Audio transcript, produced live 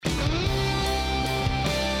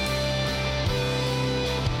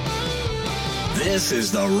This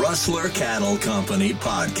is the Rustler Cattle Company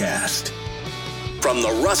podcast. From the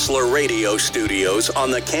Rustler Radio Studios on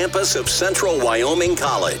the campus of Central Wyoming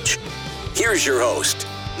College, here's your host,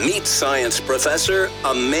 meat science professor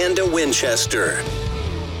Amanda Winchester.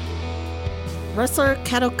 Rustler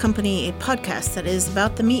Cattle Company, a podcast that is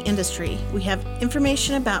about the meat industry. We have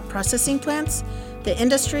information about processing plants, the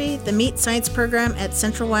industry, the meat science program at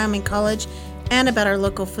Central Wyoming College, and about our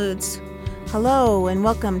local foods. Hello and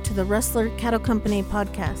welcome to the Rustler Cattle Company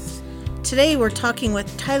podcast. Today we're talking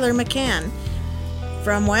with Tyler McCann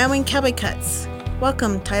from Wyoming Cowboy Cuts.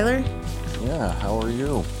 Welcome, Tyler. Yeah, how are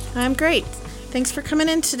you? I'm great. Thanks for coming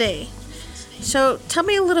in today. So tell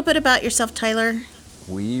me a little bit about yourself, Tyler.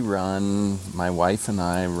 My wife and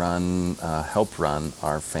I help run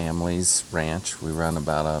our family's ranch. We run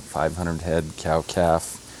about a 500 head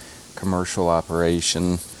cow-calf commercial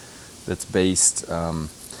operation that's based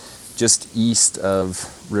just east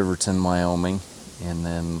of Riverton, Wyoming. And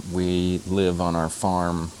then we live on our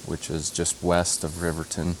farm, which is just west of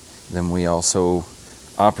Riverton. Then we also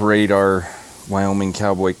operate our Wyoming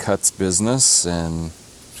Cowboy Cuts business and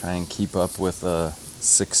try and keep up with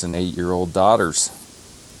 6 and 8 year old daughters.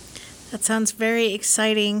 That sounds very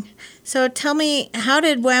exciting. So tell me, how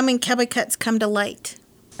did Wyoming Cowboy Cuts come to light?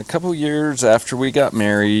 A couple years after we got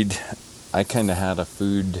married, I kind of had a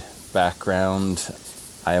food background.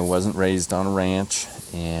 I wasn't raised on a ranch,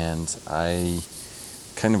 and I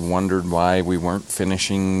kind of wondered why we weren't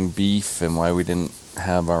finishing beef and why we didn't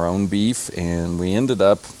have our own beef. And we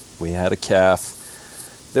had a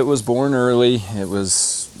calf that was born early. It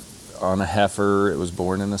was on a heifer. It was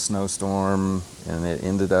born in a snowstorm, and it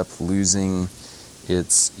ended up losing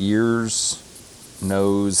its ears,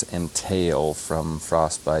 nose, and tail from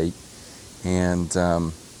frostbite. And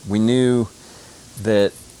we knew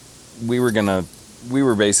that we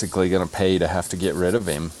were basically gonna pay to have to get rid of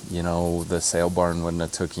him. You know, the sale barn wouldn't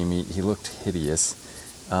have took him. He looked hideous,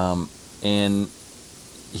 and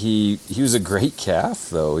he was a great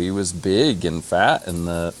calf, though. He was big and fat, and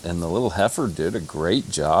the little heifer did a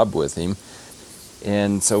great job with him.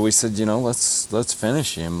 And so we said, let's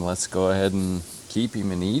finish him. Let's go ahead and keep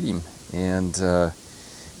him and eat him. And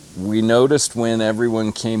we noticed when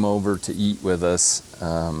everyone came over to eat with us,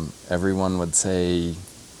 everyone would say,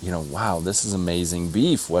 wow, this is amazing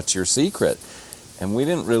beef. What's your secret? And we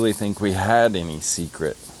didn't really think we had any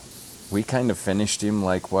secret. We kind of finished him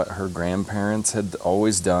like what her grandparents had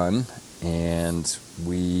always done, and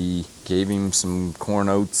we gave him some corn,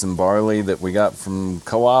 oats, and barley that we got from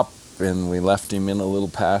co-op, and we left him in a little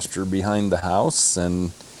pasture behind the house,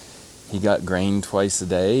 and he got grain twice a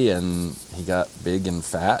day, and he got big and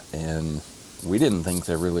fat, and we didn't think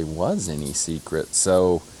there really was any secret.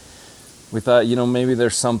 So we thought, maybe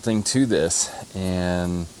there's something to this.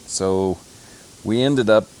 And so we ended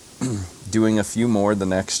up doing a few more the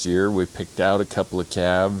next year. We picked out a couple of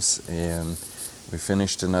calves, and we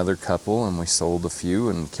finished another couple, and we sold a few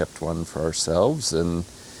and kept one for ourselves. And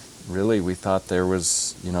really, we thought there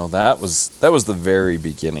was, that was the very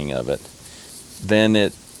beginning of it. Then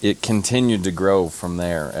it continued to grow from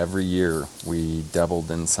there. Every year we doubled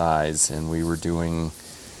in size, and we were doing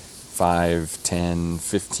 5, 10,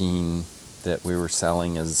 15 that we were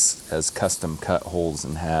selling as custom cut wholes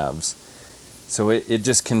and halves. So it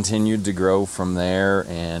just continued to grow from there.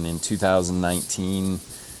 And in 2019,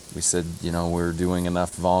 we said, we're doing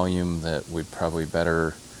enough volume that we'd probably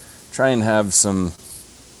better try and have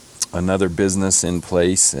another business in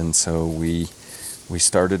place. And so we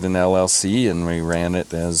started an LLC, and we ran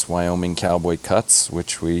it as Wyoming Cowboy Cuts,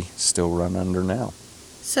 which we still run under now.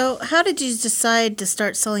 So how did you decide to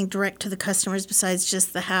start selling direct to the customers besides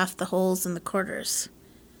just the half, the wholes, and the quarters?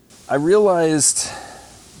 I realized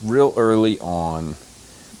real early on,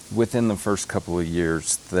 within the first couple of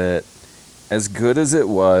years, that as good as it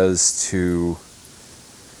was to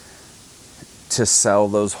sell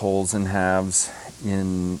those wholes and halves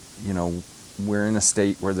we're in a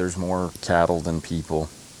state where there's more cattle than people,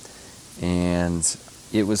 and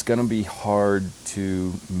it was going to be hard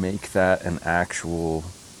to make that an actual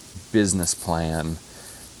business plan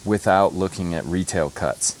without looking at retail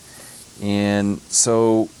cuts. And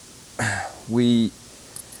so we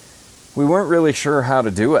weren't really sure how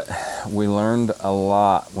to do it. We learned a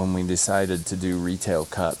lot when we decided to do retail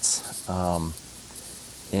cuts,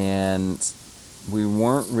 and we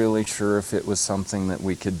weren't really sure if it was something that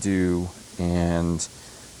we could do. And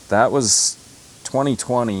that was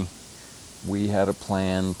 2020. We had a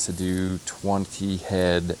plan to do 20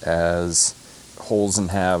 head as wholes and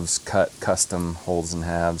halves, cut custom wholes and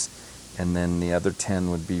halves, and then the other 10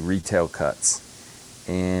 would be retail cuts.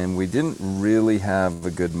 And we didn't really have a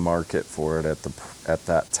good market for it at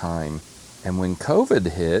that time. And when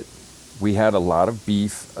COVID hit, we had a lot of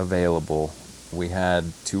beef available. We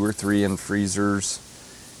had 2 or 3 in freezers,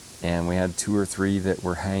 and we had 2 or 3 that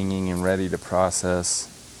were hanging and ready to process.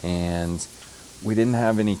 And we didn't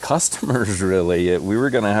have any customers really. We were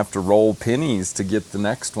going to have to roll pennies to get the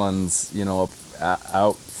next ones,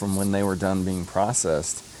 out from when they were done being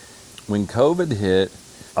processed. When COVID hit,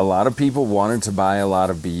 a lot of people wanted to buy a lot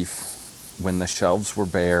of beef when the shelves were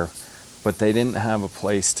bare, but they didn't have a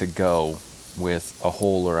place to go with a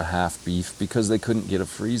whole or a half beef because they couldn't get a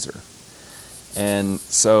freezer. And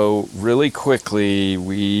so really quickly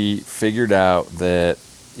we figured out that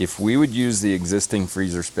if we would use the existing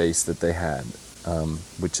freezer space that they had,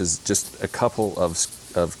 which is just a couple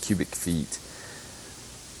of cubic feet,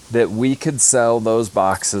 that we could sell those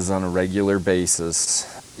boxes on a regular basis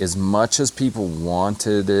as much as people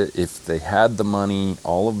wanted it. If they had the money,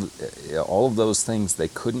 all of those things, they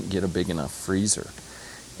couldn't get a big enough freezer.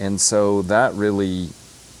 And so that really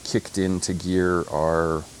kicked into gear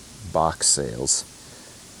our box sales.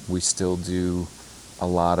 We still do a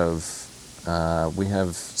lot of, we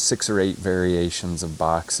have 6 or 8 variations of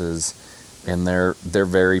boxes, and they're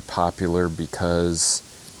very popular because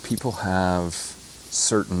people have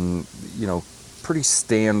certain, pretty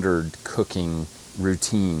standard cooking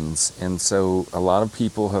routines. And so a lot of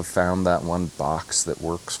people have found that one box that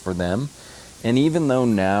works for them. And even though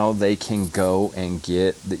now they can go and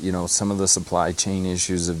get, some of the supply chain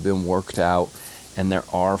issues have been worked out and there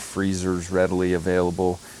are freezers readily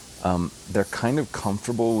available, they're kind of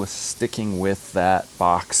comfortable with sticking with that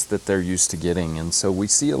box that they're used to getting. And so we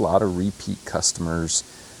see a lot of repeat customers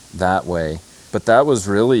that way. But that was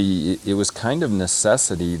really, it was kind of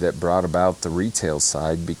necessity that brought about the retail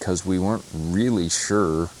side, because we weren't really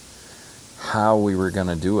sure how we were going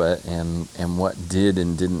to do it and what did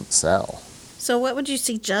and didn't sell. So what would you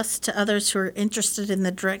suggest to others who are interested in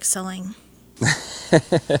the direct selling?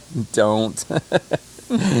 Don't.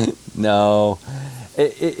 No.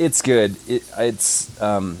 It's good. It's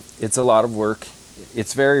a lot of work.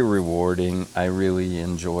 It's very rewarding. I really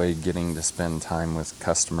enjoy getting to spend time with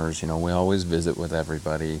customers. We always visit with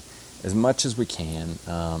everybody as much as we can.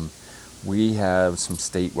 We have some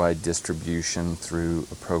statewide distribution through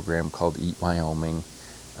a program called Eat Wyoming,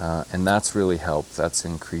 and that's really helped. That's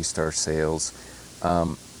increased our sales.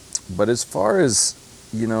 But as far as,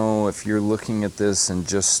 if you're looking at this and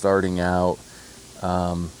just starting out,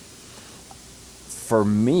 for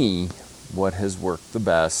me, what has worked the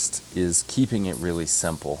best is keeping it really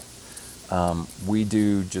simple. We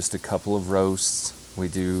do just a couple of roasts. We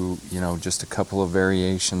do, just a couple of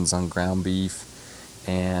variations on ground beef,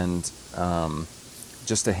 and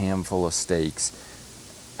just a handful of steaks.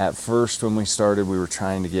 At first, when we started, we were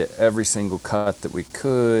trying to get every single cut that we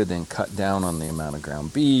could and cut down on the amount of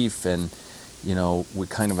ground beef, and we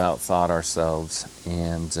kind of outthought ourselves.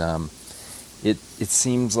 And it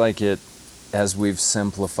seems like as we've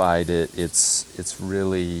simplified it, it's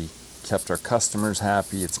really kept our customers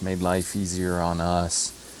happy. It's made life easier on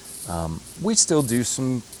us. We still do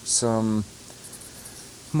some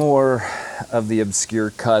more of the obscure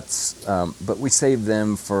cuts, but we save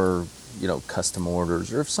them for custom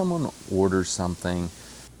orders, or if someone orders something.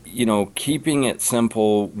 Keeping it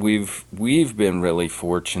simple, we've been really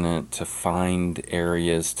fortunate to find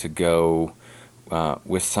areas to go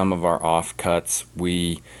with some of our offcuts.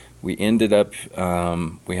 We ended up,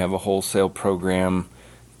 we have a wholesale program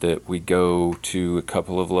that we go to a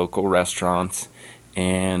couple of local restaurants,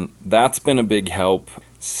 and that's been a big help.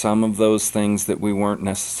 Some of those things that we weren't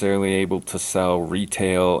necessarily able to sell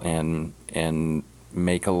retail and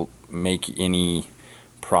make any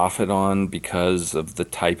profit on because of the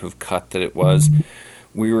type of cut that it was,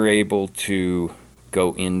 we were able to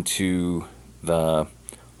go into the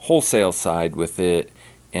wholesale side with it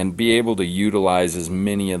and be able to utilize as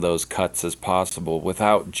many of those cuts as possible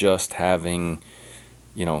without just having,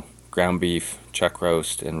 ground beef, chuck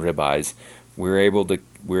roast, and ribeyes. We're able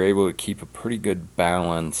to keep a pretty good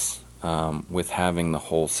balance with having the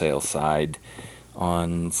wholesale side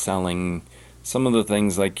on selling some of the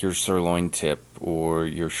things like your sirloin tip or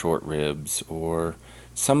your short ribs, or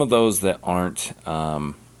some of those that aren't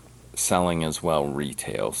selling as well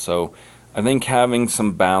retail. So I think having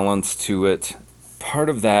some balance to it. Part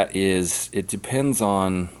of that is it depends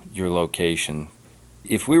on your location.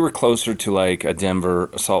 If we were closer to like a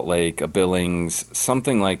Denver, a Salt Lake, a Billings,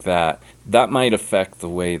 something like that, that might affect the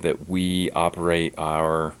way that we operate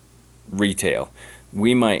our retail.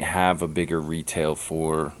 We might have a bigger retail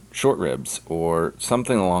for short ribs or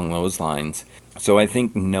something along those lines. So I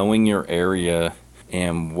think knowing your area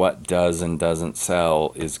and what does and doesn't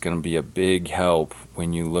sell is going to be a big help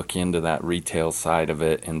when you look into that retail side of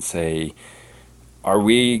it and say, are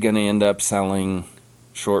we going to end up selling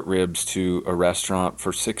short ribs to a restaurant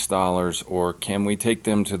for $6, or can we take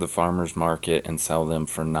them to the farmer's market and sell them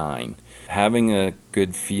for $9? Having a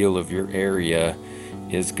good feel of your area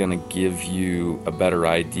is going to give you a better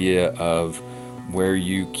idea of where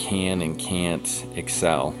you can and can't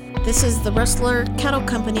excel. This is the Rustler Cattle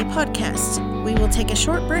Company podcast. We will take a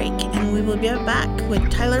short break and we will be back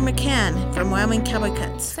with Tyler McCann from Wyoming Cowboy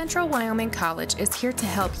Cuts. Central Wyoming College is here to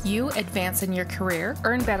help you advance in your career,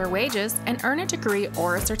 earn better wages, and earn a degree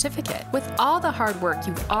or a certificate. With all the hard work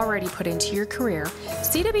you've already put into your career,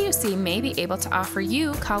 CWC may be able to offer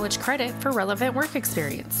you college credit for relevant work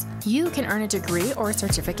experience. You can earn a degree or a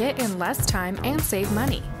certificate in less time and save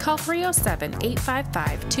money. Call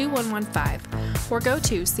 307-855-2115 or go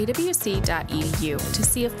to cwc.edu to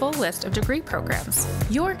see a full list of degree programs.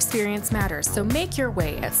 Your experience matters, so make your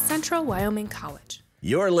way at Central Wyoming College.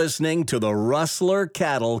 You're listening to the Rustler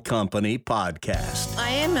Cattle Company podcast. I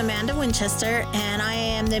am Amanda Winchester, and I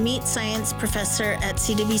am the meat science professor at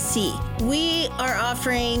CWC. We are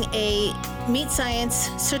offering a meat science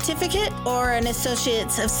certificate or an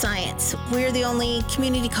associates of science. We're the only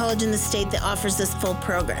community college in the state that offers this full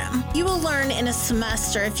program. You will learn in a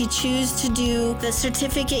semester. If you choose to do the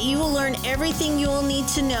certificate, you will learn everything you will need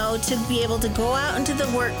to know to be able to go out into the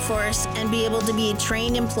workforce and be able to be a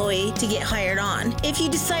trained employee to get hired on. If you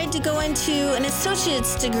decide to go into an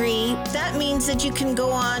associate's degree, that means that you can go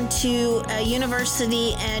on to a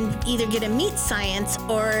university and either get a meat science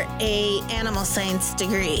or a animal science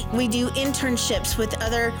degree. We do internships with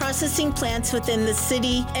other processing plants within the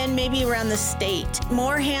city and maybe around the state.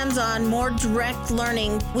 More hands-on, more direct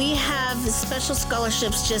learning. We have special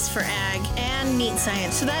scholarships just for ag and meat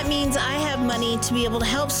science. So that means I have money to be able to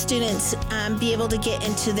help students be able to get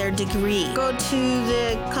into their degree. Go to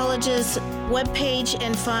the college's webpage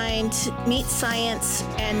and find meat science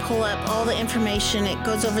and pull up all the information. It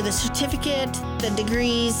goes over the certificate, the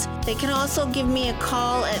degrees. They can also give me a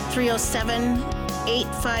call at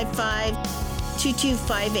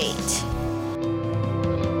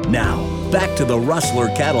 307-855-2258. Now, back to the Rustler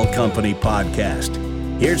Cattle Company podcast.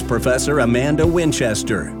 Here's Professor Amanda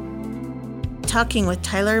Winchester. Talking with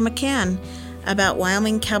Tyler McCann about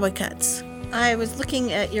Wyoming Cowboy Cuts. I was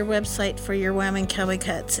looking at your website for your Wyoming Cowboy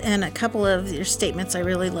Cuts, and a couple of your statements I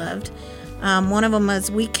really loved. One of them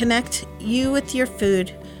was, we connect you with your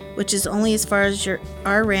food, which is only as far as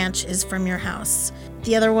our ranch is from your house.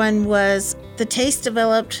 The other one was, the taste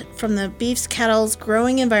developed from the beef's cattle's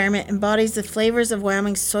growing environment embodies the flavors of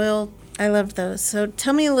Wyoming soil. I loved those. So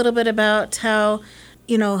tell me a little bit about how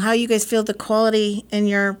you guys feel the quality in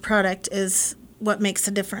your product is what makes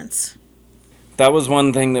the difference. That was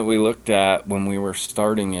one thing that we looked at when we were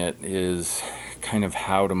starting it, is kind of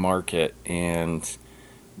how to market. And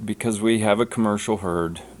because we have a commercial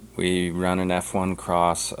herd, we run an F1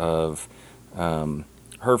 cross of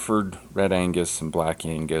Hereford, Red Angus, and Black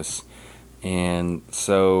Angus. And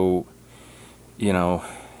so,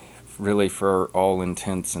 really for all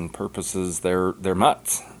intents and purposes, they're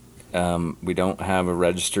mutts. We don't have a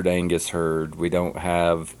registered Angus herd. We don't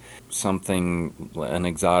have an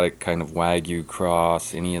exotic kind of Wagyu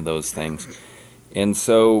cross, any of those things. And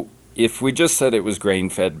so if we just said it was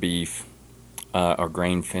grain-fed beef or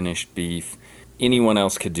grain-finished beef, anyone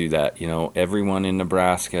else could do that. Everyone in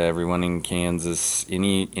Nebraska, everyone in Kansas,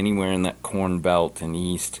 anywhere in that corn belt and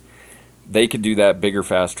east, they could do that bigger,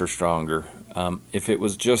 faster, stronger. If it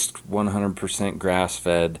was just 100%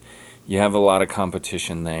 grass-fed, you have a lot of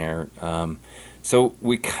competition there. So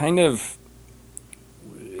we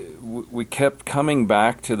kept coming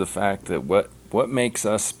back to the fact that what makes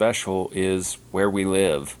us special is where we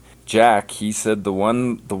live. Jack, he said the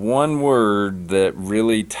one word that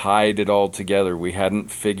really tied it all together. We hadn't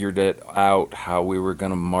figured it out how we were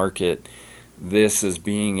going to market this as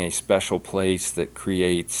being a special place that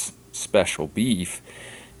creates special beef,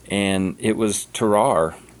 and it was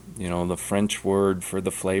terroir, the French word for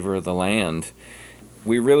the flavor of the land.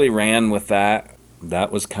 We really ran with that.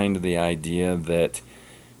 That was kind of the idea that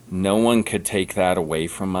no one could take that away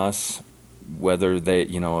from us, whether they,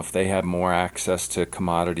 if they had more access to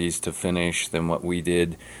commodities to finish than what we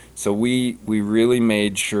did. So we really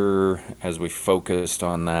made sure, as we focused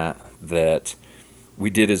on that we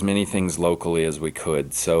did as many things locally as we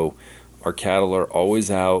could. So our cattle are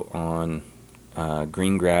always out on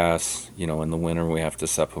green grass. In the winter we have to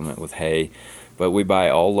supplement with hay, but we buy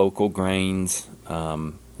all local grains.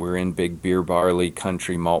 We're in big beer barley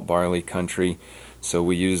country, malt barley country, so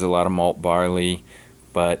we use a lot of malt barley,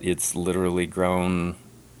 but it's literally grown,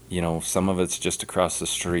 some of it's just across the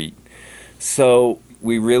street. So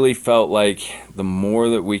we really felt like the more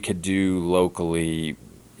that we could do locally,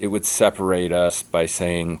 would separate us by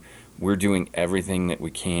saying we're doing everything that we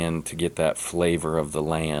can to get that flavor of the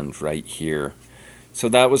land right here. So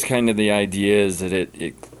that was kind of the idea, is that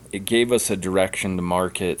it gave us a direction to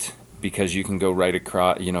market, because you can go right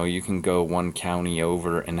across, you can go one county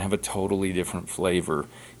over and have a totally different flavor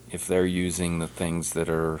if they're using the things that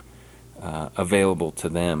are available to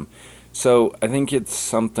them. So I think it's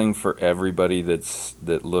something for everybody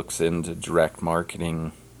that looks into direct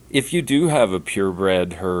marketing. If you do have a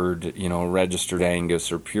purebred herd, registered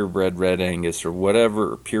Angus or purebred Red Angus or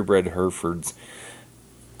whatever, purebred Herefords,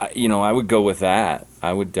 I would go with that.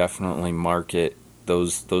 I would definitely market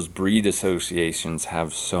those breed associations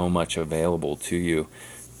have so much available to you.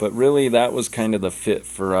 But really that was kind of the fit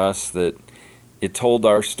for us, that it told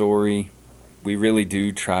our story. We really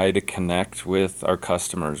do try to connect with our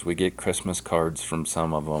customers. We get Christmas cards from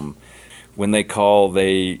some of them. When they call,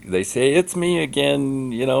 they say, "It's me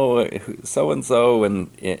again, so-and-so,"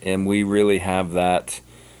 and we really have that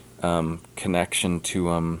connection to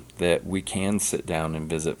them, that we can sit down and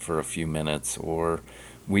visit for a few minutes. Or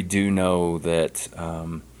we do know that,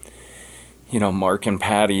 Mark and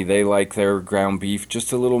Patty, they like their ground beef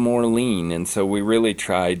just a little more lean. And so we really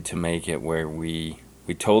tried to make it where we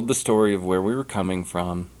told the story of where we were coming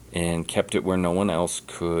from and kept it where no one else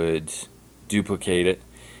could duplicate it.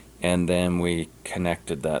 And then we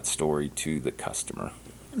connected that story to the customer.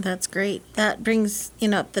 That's great. That brings,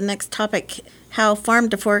 up the next topic, how farm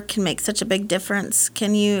to fork can make such a big difference.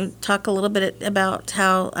 Can you talk a little bit about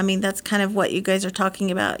how, that's kind of what you guys are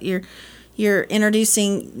talking about. You're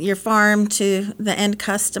introducing your farm to the end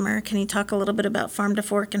customer. Can you talk a little bit about farm to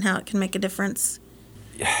fork and how it can make a difference?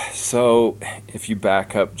 So if you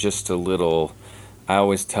back up just a little, I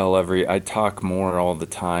always I talk more all the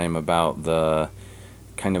time about the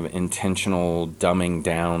kind of intentional dumbing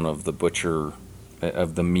down of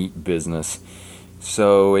the meat business.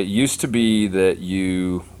 So it used to be that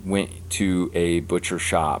you went to a butcher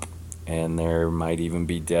shop and there might even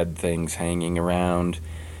be dead things hanging around.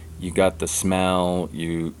 You got the smell,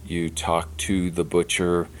 you talked to the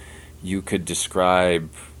butcher, you could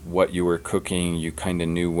describe what you were cooking, you kind of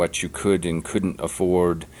knew what you could and couldn't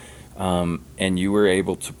afford, and you were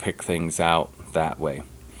able to pick things out that way.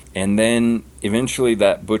 And then eventually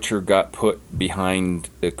that butcher got put behind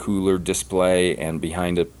a cooler display and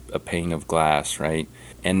behind a pane of glass, right?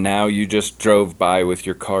 And now you just drove by with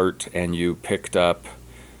your cart and you picked up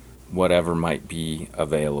whatever might be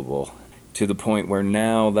available, to the point where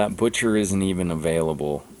now that butcher isn't even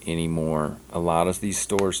available anymore. A lot of these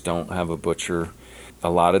stores don't have a butcher. A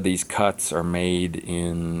lot of these cuts are made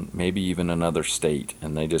in maybe even another state,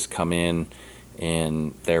 and they just come in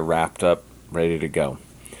and they're wrapped up, ready to go.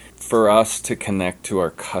 For us to connect to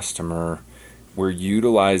our customer, we're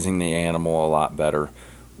utilizing the animal a lot better.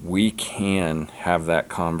 We can have that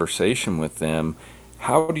conversation with them.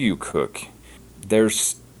 How do you cook?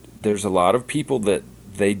 There's a lot of people that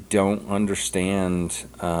they don't understand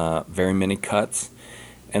very many cuts,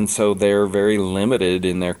 and so they're very limited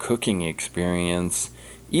in their cooking experience.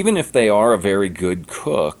 Even if they are a very good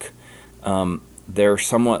cook, they're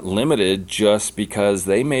somewhat limited just because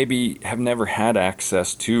they maybe have never had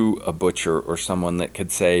access to a butcher or someone that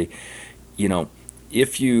could say,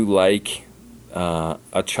 if you like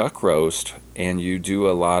a chuck roast and you do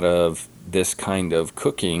a lot of this kind of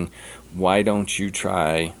cooking, why don't you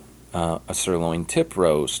try a sirloin tip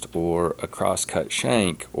roast or a cross-cut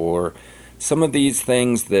shank, or some of these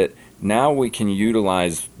things that now we can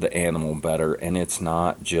utilize the animal better, and it's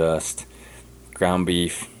not just ground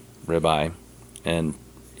beef, ribeye, and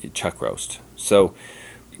chuck roast. So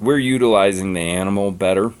we're utilizing the animal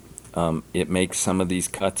better. It makes some of these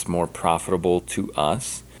cuts more profitable to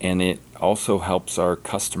us, and it also helps our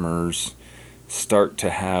customers start to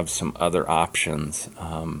have some other options.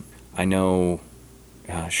 I know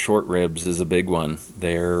short ribs is a big one.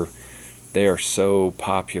 They are so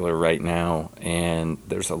popular right now, and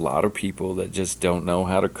there's a lot of people that just don't know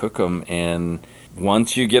how to cook them, and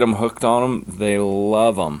once you get them hooked on them, they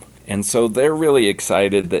love them. And so they're really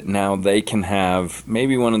excited that now they can have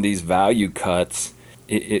maybe one of these value cuts.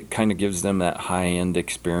 It kind of gives them that high-end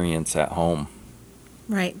experience at home.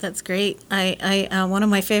 Right, that's great. I one of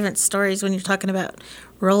my favorite stories when you're talking about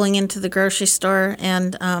rolling into the grocery store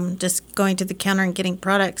and just going to the counter and getting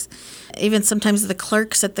products. Even sometimes the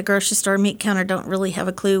clerks at the grocery store meat counter don't really have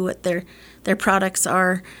a clue what their products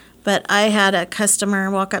are. But I had a customer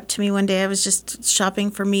walk up to me one day. I was just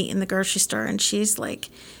shopping for meat in the grocery store, and she's like,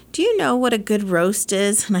 "Do you know what a good roast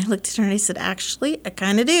is?" And I looked at her and I said, "Actually, I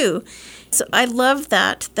kind of do." So I love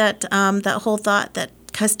that whole thought that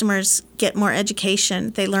customers get more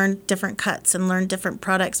education. They learn different cuts and learn different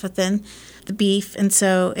products within the beef. And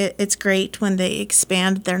so it's great when they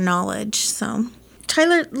expand their knowledge. So,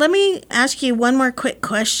 Tyler, let me ask you one more quick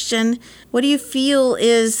question. What do you feel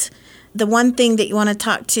is the one thing that you want to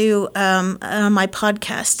talk to on my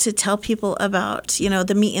podcast to tell people about,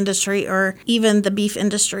 the meat industry or even the beef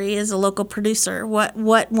industry as a local producer? What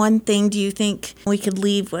one thing do you think we could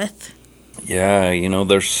leave with? Yeah,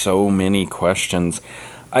 there's so many questions.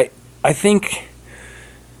 I think,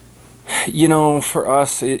 for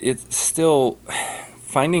us, it's still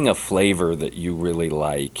finding a flavor that you really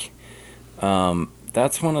like.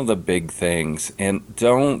 That's one of the big things. And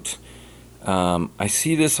I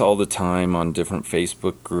see this all the time on different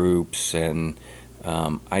Facebook groups, and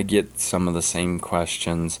I get some of the same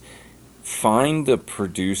questions. Find the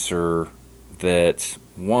producer that,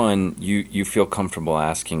 one, you feel comfortable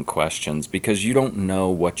asking questions because you don't know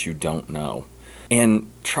what you don't know.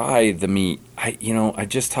 And try the meat. I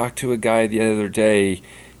just talked to a guy the other day.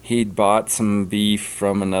 He'd bought some beef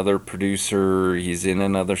from another producer. He's in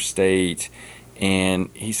another state. And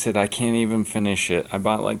he said, I can't even finish it. I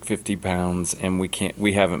bought like 50 pounds and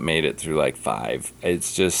we haven't made it through like 5.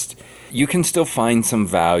 It's just, you can still find some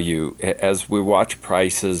value as we watch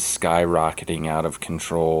prices skyrocketing out of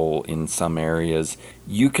control in some areas.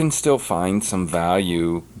 You can still find some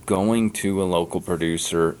value going to a local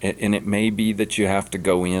producer. And it may be that you have to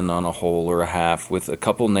go in on a whole or a half with a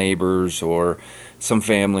couple neighbors or some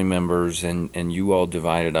family members and you all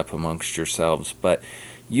divide it up amongst yourselves. But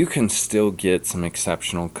you can still get some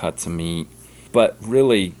exceptional cuts of meat. But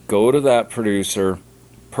really, go to that producer.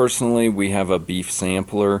 Personally, we have a beef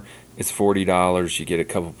sampler. It's $40. You get a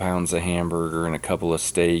couple pounds of hamburger and a couple of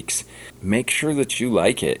steaks. Make sure that you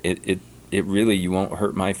like it. It really, you won't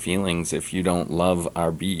hurt my feelings if you don't love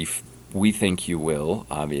our beef. We think you will,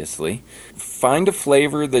 obviously. Find a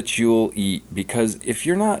flavor that you'll eat, because if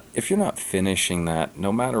you're not finishing that,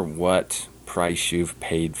 no matter what price you've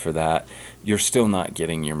paid for that, you're still not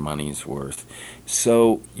getting your money's worth.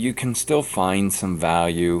 So you can still find some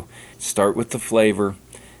value. Start with the flavor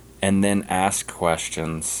and then ask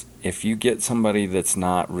questions. If you get somebody that's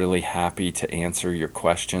not really happy to answer your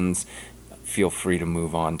questions, feel free to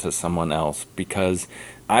move on to someone else, because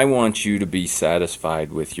I want you to be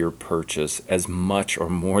satisfied with your purchase as much or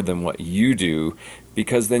more than what you do,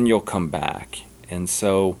 because then you'll come back. And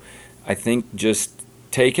so I think just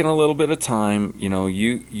taking a little bit of time,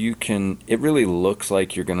 you can, it really looks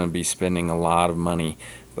like you're going to be spending a lot of money.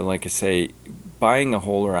 But like I say, buying a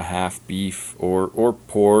whole or a half beef or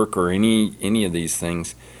pork or any of these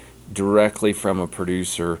things directly from a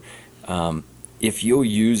producer, if you'll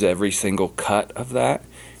use every single cut of that,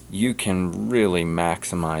 you can really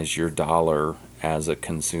maximize your dollar as a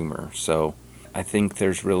consumer. So I think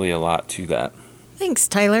there's really a lot to that. Thanks,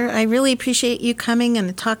 Tyler. I really appreciate you coming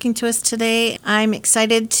and talking to us today. I'm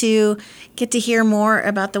excited to get to hear more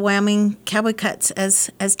about the Wyoming Cowboy Cuts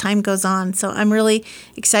as time goes on. So I'm really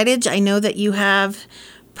excited. I know that you have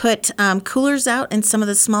put coolers out in some of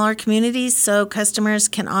the smaller communities so customers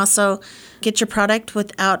can also get your product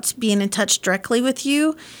without being in touch directly with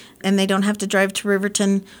you, and they don't have to drive to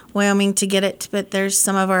Riverton, Wyoming to get it. But there's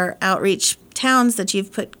some of our outreach towns that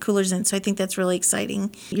you've put coolers in, so I think that's really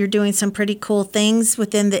exciting. You're doing some pretty cool things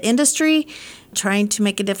within the industry, trying to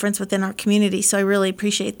make a difference within our community, so I really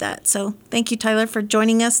appreciate that. So thank you, Tyler, for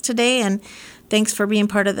joining us today, and thanks for being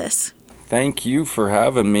part of this. Thank you for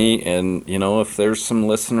having me. And if there's some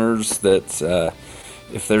listeners that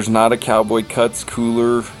if there's not a Cowboy Cuts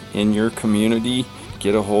cooler in your community,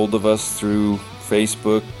 get a hold of us through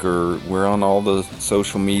Facebook, or we're on all the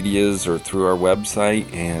social medias or through our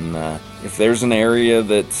website. And if there's an area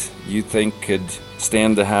that you think could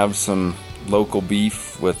stand to have some local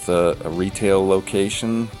beef with a retail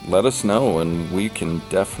location, let us know, and we can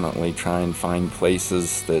definitely try and find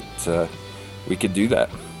places that we could do that.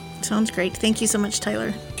 Sounds great. Thank you so much,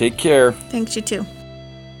 Tyler. Take care. Thanks, you too.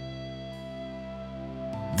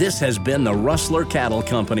 This has been the Rustler Cattle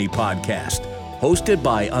Company podcast, hosted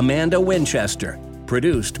by Amanda Winchester,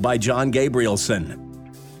 produced by John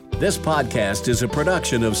Gabrielson. This podcast is a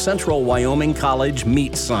production of Central Wyoming College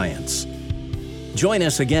Meat Science. Join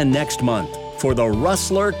us again next month for the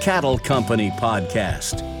Rustler Cattle Company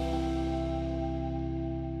podcast.